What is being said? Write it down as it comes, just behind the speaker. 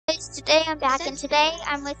today I'm back, and today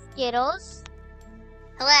I'm with Skittles.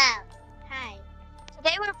 Hello. Hi.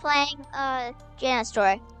 Today we're playing Jenna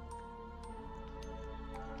story.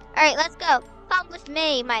 Alright, let's go. Come with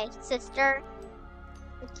me, my sister.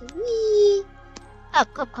 Okay.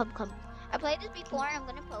 Come. I played this before, I'm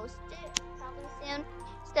gonna post it probably soon.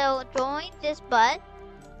 So join this bus.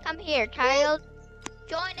 Come here, child.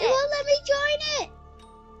 Join It it. won't let me join it.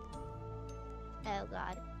 Oh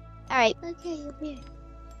god. Alright, Okay, you're here.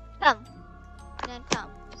 come. Then come.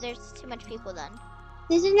 There's too much people then.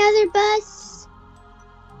 There's another bus.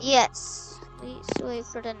 Yes. Please wait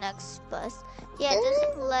for the next bus. Yeah,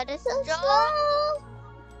 just let us So join. slow.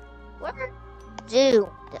 We're doomed.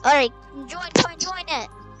 Alright, join it. Join it.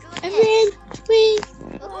 I'm in. Wait.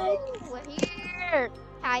 Ooh, we're here.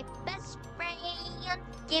 Hi, best friend.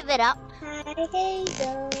 Give it up. Hi,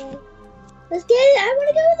 Hazel. Let's get it. I want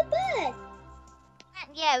to go with the bus.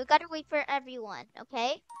 Yeah, we gotta wait for everyone,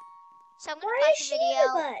 okay? So I'm gonna Why pause is the she video.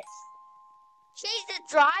 the bus? She's the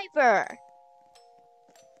driver.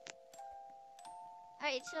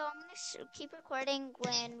 Alright, so I'm gonna keep recording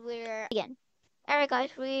when we're again. Alright guys,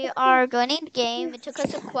 we are joining the game. It took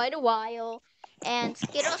us quite a while. And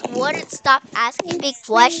Skittles wouldn't stop asking me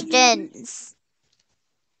questions.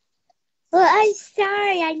 Well, I'm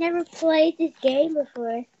sorry. I never played this game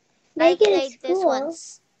before. I Make it played at this school.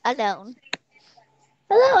 once alone.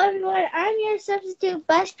 Hello, everyone. I'm your substitute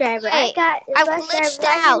bus driver. Wait, I got the I've bus glitched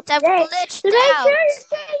driver out. license I've today. glitched So make out. sure you're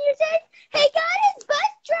saying he got his bus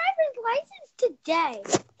driver's license today.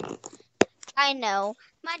 I know.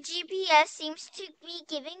 My GPS seems to be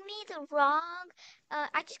giving me the wrong.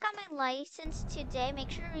 I just got my license today. Make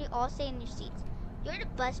sure you all stay in your seats. You're the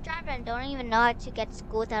bus driver and don't even know how to get to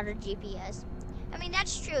school without a GPS. I mean,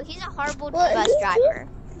 that's true. He's a horrible bus driver.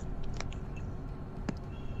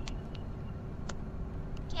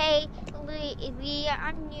 Okay, we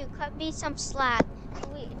are new. Cut me some slack.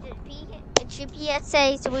 The GPS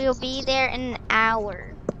says we'll be there in an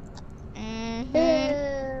hour.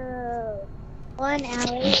 Oh, 1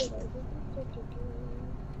 hour later.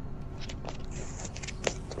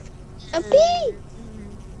 A bee!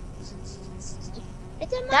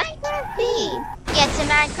 It's a Minecraft bee! Yeah, it's a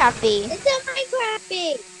Minecraft bee. It's a Minecraft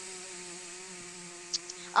bee!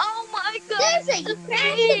 Oh my god! Seriously, you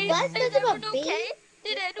crashed the bus Is because of a everyone bee? okay?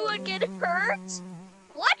 Did anyone get hurt?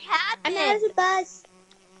 What happened? I'm out of the bus.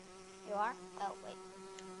 You are? Oh, wait.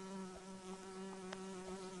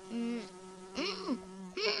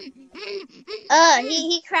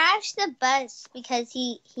 He crashed the bus because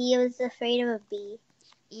he was afraid of a bee.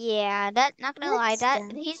 Yeah, not gonna lie,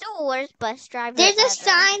 he's the worst bus driver There's a ever.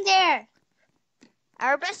 sign there.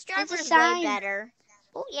 Our bus driver is way better.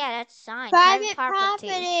 Oh yeah, that's a sign. Private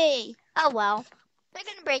property. Oh well, they're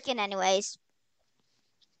gonna break in anyways.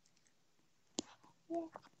 Yeah.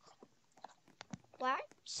 Why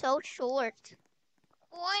so short?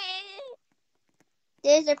 What?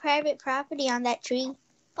 There's a private property on that tree.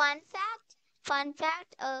 Fun fact.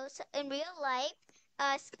 So in real life,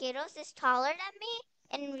 Skittles is taller than me.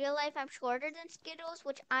 And in real life, I'm shorter than Skittles,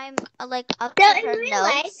 which I'm like up to her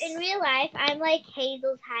nose. In real life, I'm like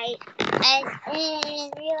Hazel's height, and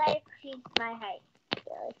in real life, she's my height.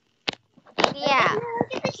 Yeah.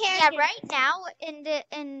 Look at the Yeah. Right now, in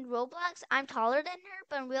Roblox, I'm taller than her,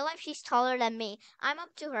 but in real life, she's taller than me. I'm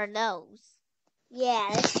up to her nose. Yeah,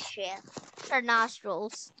 that's true. Her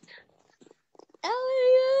nostrils.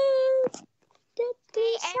 Oh,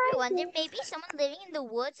 Hey everyone, there may be someone living in the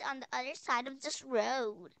woods on the other side of this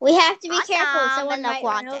road. We have to be careful. Someone might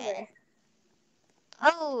run over.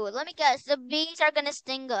 Oh, let me guess. The bees are gonna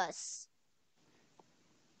sting us.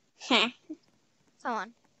 Come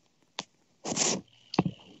on. I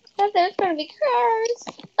thought there was gonna be cars.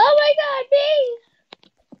 Oh my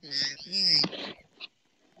god, bees!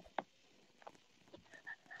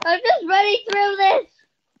 I'm just running through this.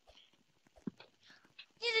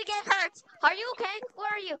 You didn't get hurt. Are you okay?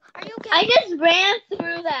 Where are you? Are you okay? I just ran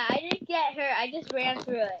through that. I didn't get hurt. I just ran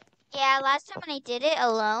through it. Yeah, last time when I did it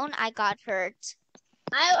alone, I got hurt.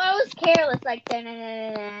 I was careless, like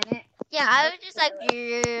that. Yeah, I was just like.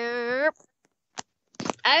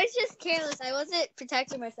 I was just careless. I wasn't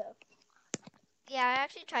protecting myself. Yeah, I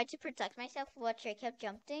actually tried to protect myself while I kept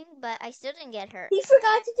jumping, but I still didn't get hurt. He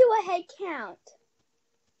forgot to do a head count.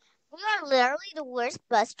 We are literally the worst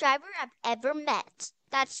bus driver I've ever met.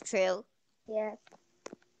 That's true. Yeah.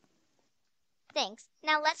 Thanks.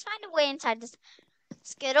 Now let's find a way inside this.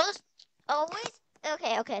 Skittles, always.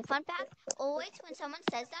 Okay. Fun fact. Always when someone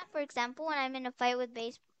says that, for example, when I'm in a fight with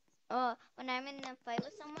when I'm in a fight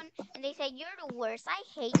with someone and they say, "You're the worst, I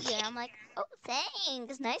hate you," and I'm like, "Oh,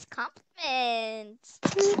 thanks. Nice compliment."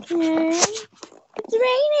 Okay. It's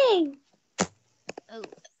raining. Oh,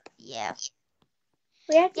 yeah.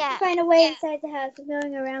 We have to find a way inside the house. We're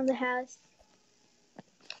going around the house.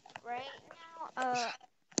 Right now,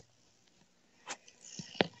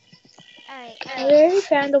 alright, I already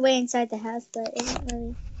found a way inside the house, but it didn't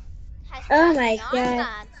really. Oh my god.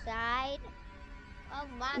 Outside. Oh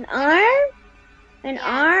my An god. arm? An Yeah.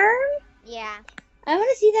 arm? Yeah. I want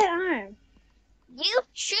to see that arm. You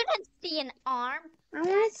shouldn't see an arm. I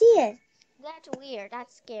want to see it. That's weird.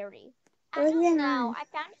 That's scary. I Where's don't an know. arm? I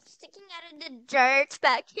found it sticking out of the dirt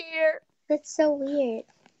back here. That's so weird.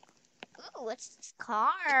 Ooh, what's this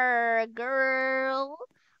car, girl?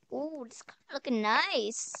 Ooh, this car looking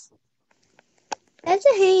nice. That's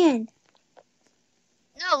a hand.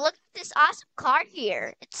 No, look at this awesome car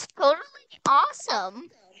here. It's totally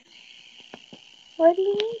awesome. What do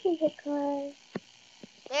you mean there's a car?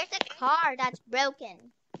 There's a car that's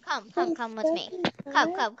broken. Come with me.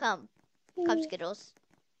 Come, Skittles.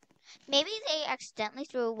 Maybe they accidentally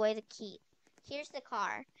threw away the key. Here's the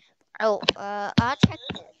car. Oh, I'll check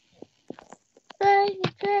this. Find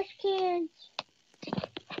the trash cans.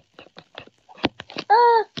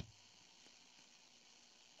 Oh,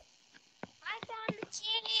 I found the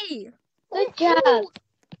key. good job.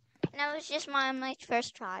 And that was just my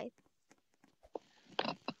first try.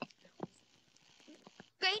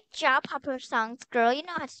 Great job, Hopper Songs girl. You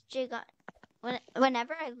know how to jig on.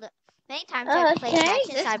 Whenever I look, many times I play catch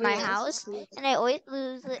inside my house, and I always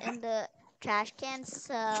lose it in the trash can.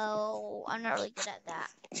 So I'm not really good at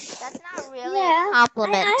that. That's not really a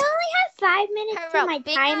compliment. I only have 5 minutes till my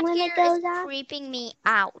time limit goes off. Creeping me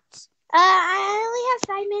out. I only have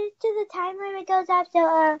 5 minutes till the time limit goes off.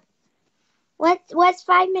 So once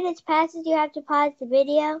 5 minutes passes, you have to pause the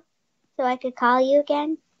video, so I could call you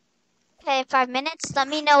again. Okay, 5 minutes. Let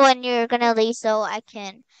me know when you're gonna leave so I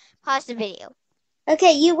can pause the video.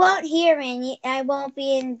 Okay, you won't hear me. I won't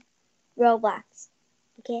be in Roblox.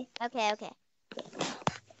 Okay? Okay.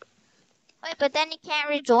 Wait, but then you can't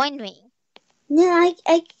rejoin me. No,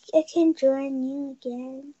 I can join you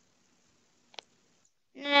again.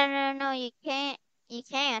 No, you can't. You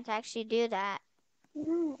can't actually do that.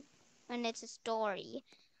 No. When it's a story.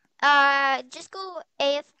 Just go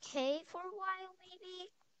AFK for a while,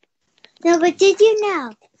 maybe? No, but did you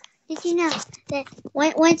know that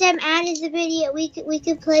once I'm out of the video, we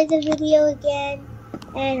could play the video again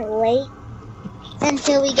and wait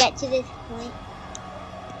until we get to this point.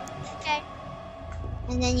 Okay.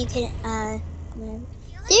 And then you can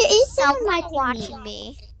there is someone watching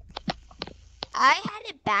me. I had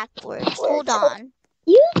it backwards. Hold on.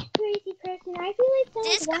 You crazy person! I feel like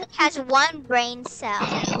this guy has one brain cell.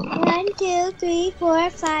 1, 2, 3, 4,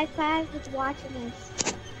 5 is watching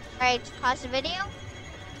us. Alright, pause the video.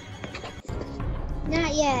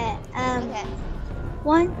 Not yet. Okay.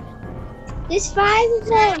 1. There's 5 of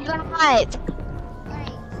them. 5. Alright,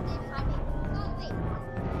 stay behind me. Oh wait.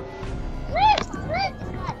 What? What?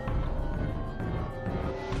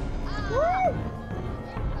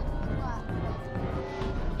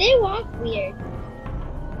 They walk weird.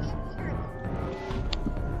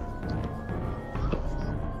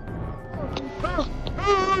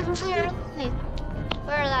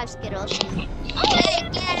 We're alive, Skittles. Hey,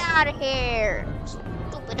 get out of here!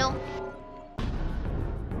 Stupido.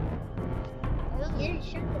 You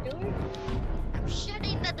shut the door? I'm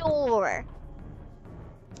shutting the door.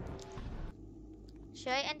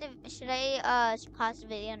 Should I pause the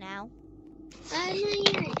video now?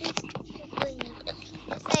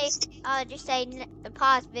 Just say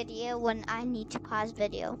pause video when I need to pause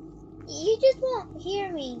video. You just won't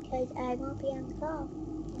hear me because I won't be on the call.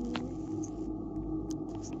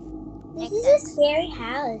 This is a scary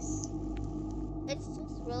house. It's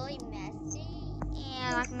just really messy, and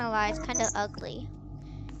I'm not gonna lie, it's kind of ugly.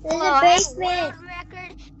 There's a basement. World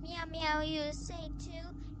record. Meow. You say too.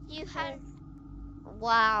 You had.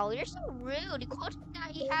 Wow, you're so rude. You quoted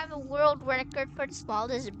that you have a world record for the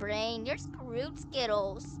smallest brain. You're so rude,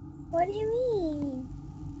 Skittles. What do you mean?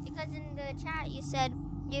 Because in the chat you said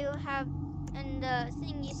you have, in the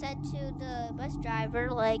thing you said to the bus driver,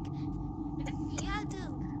 like, you have the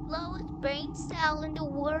lowest brain cell in the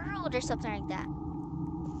world or something like that.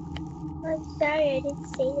 I'm sorry, I didn't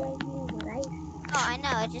say that in real life. Oh, I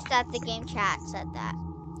know. It's just that the game chat said that.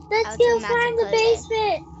 Let's go find the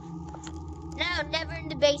basement. No, never in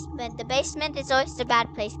the basement. The basement is always the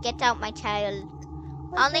bad place. Get out, my child.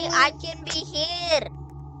 Only I can be here.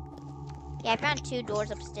 Yeah, I found 2 doors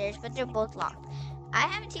upstairs, but they're both locked. I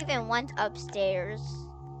haven't even went upstairs.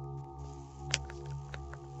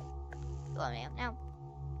 Go on, now.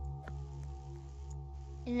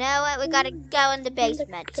 You know what? We gotta go in the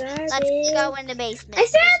basement. Let's go in the basement. I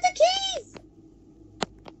found the keys!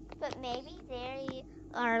 But maybe they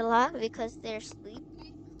are locked because they're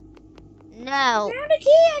sleeping. I No. found a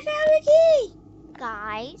key. I found a key.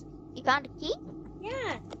 Guys, you found a key?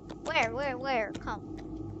 Yeah. Where? Come.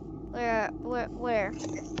 Where? Look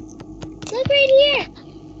right here.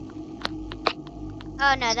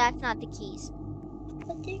 Oh no, that's not the keys.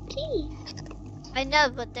 But they're keys. I know,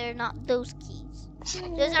 but they're not those keys.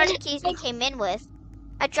 Those are the keys we came in with.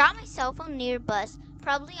 I dropped my cell phone near a bus,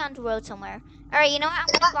 probably on the road somewhere. Alright, you know what?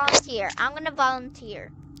 I'm gonna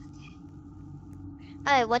volunteer.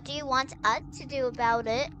 Alright, what do you want us to do about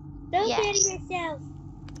it? Don't Yeah. get yourself.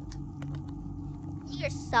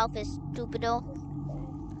 Yourself is stupido.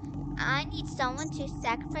 I need someone to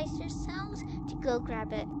sacrifice themselves to go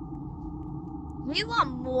grab it. You want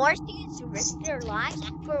more students to risk their lives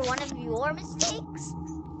for one of your mistakes?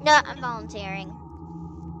 No, I'm volunteering.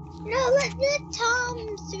 No, let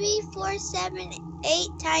Tom 3, 4, 7,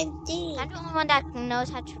 8 times D. I'm the only one that knows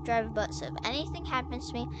how to drive a bus. So if anything happens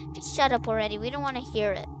to me, just shut up already. We don't want to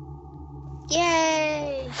hear it.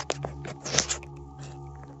 Yay!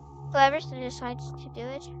 Whoever decides to do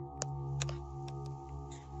it.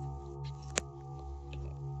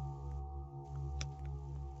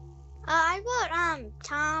 I wrote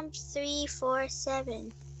Tom 3, 4,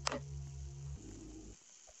 7.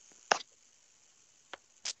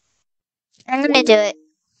 I'm gonna do it.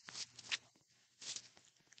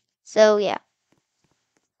 So yeah.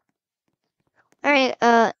 Alright,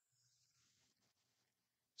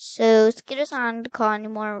 so Skittles not on the call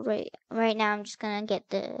anymore. Right now I'm just gonna get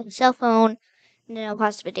the cell phone and then I'll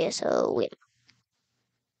pause the video, so wait.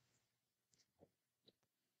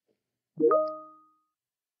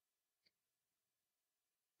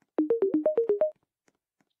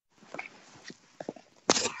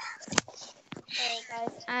 Alright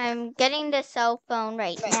guys, I'm getting the cell phone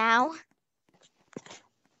right now.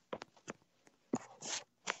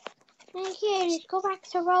 Okay, let's go back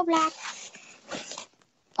to Roblox.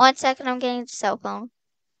 1 second, I'm getting the cell phone.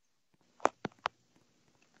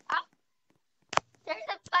 Oh, there's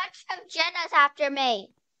a bunch of Jennas after me.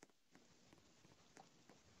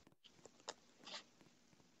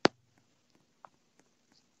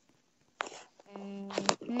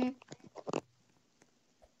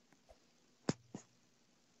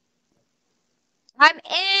 I'm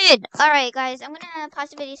in! Alright guys, I'm gonna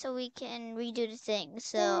pause the video so we can redo the thing.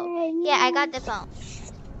 So, yeah, I got the phone.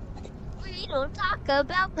 We don't talk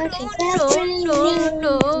about Bruno,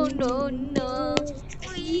 no.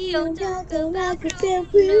 We don't talk about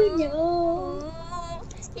Bruno.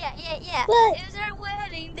 Yeah. What? It was our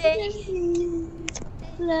wedding day.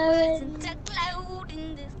 Wasn't a cloud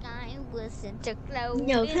in the sky. Wasn't a cloud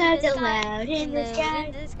No clouds allowed in the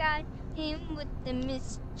sky. Him with the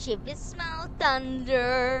mischievous smile,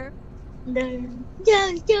 thunder. We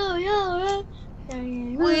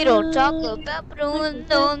don't talk about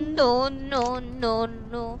Bruno,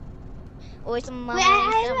 no. Always a moment. Wait, I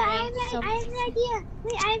have an idea.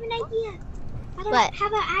 Wait, I have an idea. What? How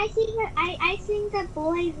about I sing the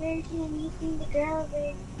boy version and you sing the girl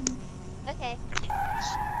version? Okay.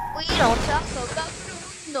 We don't talk about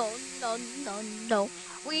Bruno, no.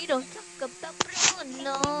 We don't talk about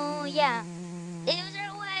Bruno, yeah. It was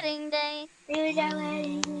our wedding day. It was our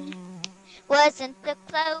wedding. Wasn't a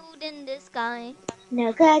cloud in the sky.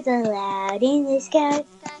 No clouds allowed in the sky.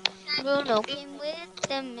 Bruno came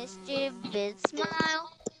with a mischievous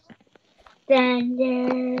smile.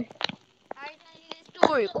 Thunder. I tell you the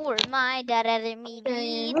story, or my dad added me.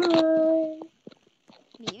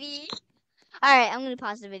 Alright, I'm gonna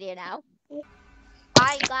pause the video now.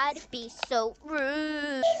 I gotta be so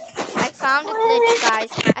rude. I found a glitch,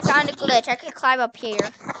 guys. I could climb up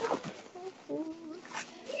here.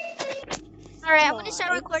 Alright, I'm gonna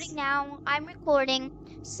start recording now. I'm recording.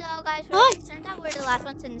 So, guys, it turns out we're the last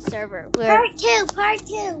ones in the server. Part two.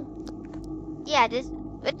 Yeah,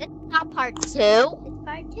 but this is not part 2. It's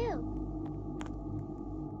part 2.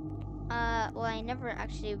 Well, I never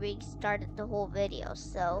actually restarted the whole video,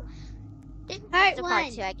 so this is Part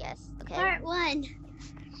part 2, I guess. Okay. Part 1.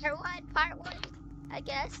 Part 1, I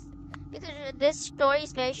guess. Because this story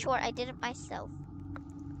is very short. I did it myself.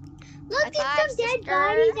 Look, there's some dead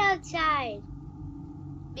bodies outside.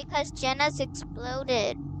 Because Jenna's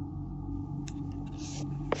exploded.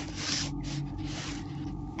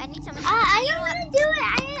 I need some. I don't want to do it. I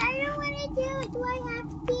don't want to do it. Do I have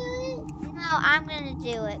to do it? No, I'm gonna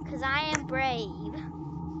do it because I am brave.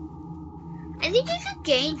 I think you could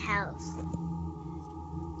gain health.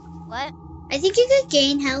 What? I think you could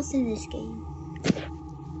gain health in this game.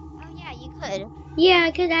 Oh yeah, you could. Yeah,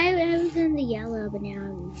 because I was in the yellow, but now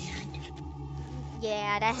I'm red.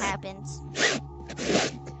 Yeah, that happens.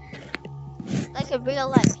 Like in real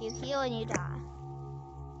life, you heal and you die.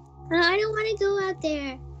 No, I don't want to go out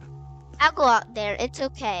there. I'll go out there. It's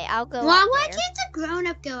okay. I'll go out Why there. can't a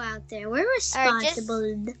grown-up go out there? We're responsible.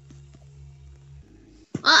 Alright,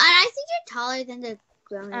 Well, and I think you're taller than the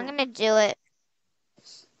grown-up. I'm gonna do it.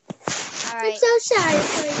 I'm Alright. so sorry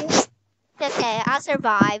for you. It's okay. I'll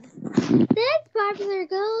survive. That's popular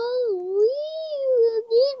goal. We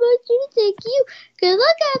need much to take you. Good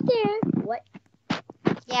luck out there. What?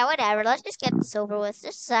 Yeah, whatever. Let's just get this over with.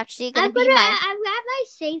 This is actually gonna I've be got my... my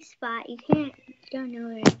safe spot. You can't go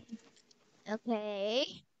nowhere. Okay.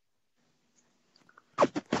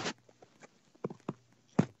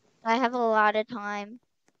 I have a lot of time.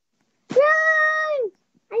 Run!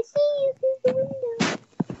 I see you through the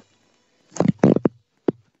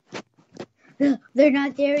window. They're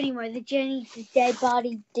not there anymore. The Jenny dead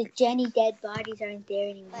bodies aren't there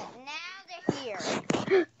anymore. But now they're here.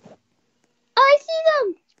 Oh, I see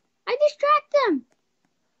them. I distract them.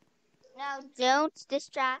 No, don't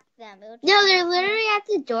distract them. No, they're literally at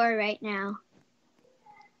the door right now.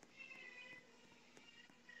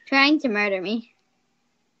 Trying to murder me.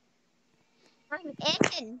 I'm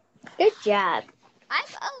in. Good job. I'm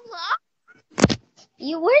unlocked.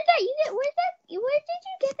 Where did you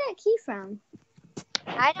get that key from?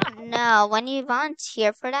 I don't know. When you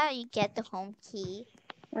volunteer for that, you get the home key.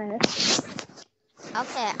 Where?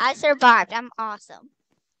 Okay, I survived. I'm awesome.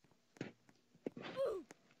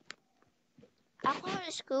 I'll go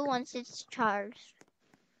to school once it's charged.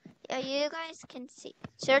 Yeah, you guys can see.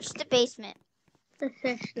 Search the basement. Let's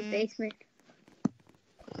search the basement.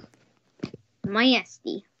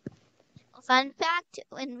 Nasty. Fun fact,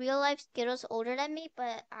 in real life, Skittles older than me,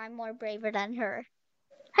 but I'm more braver than her.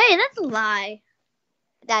 Hey, that's a lie.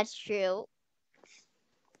 That's true.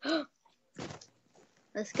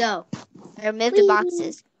 Let's go. I removed the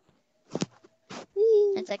boxes.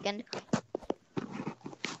 A second.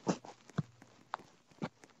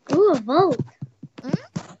 Ooh, a vote.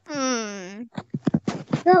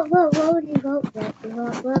 Vote.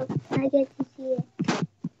 I get to see it.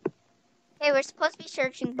 Hey, we're supposed to be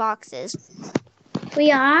searching boxes.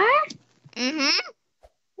 We are? Mm-hmm.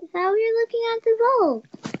 I thought we were looking at the vote.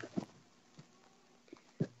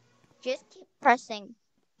 Just keep pressing.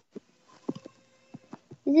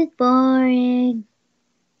 This is boring.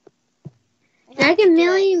 Like a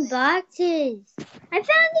million boxes. I found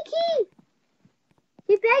the key.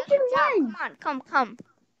 Get back to one. Come on, come.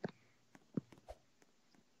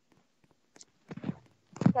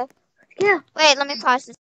 Let's go. Wait, let me pause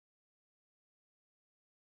this.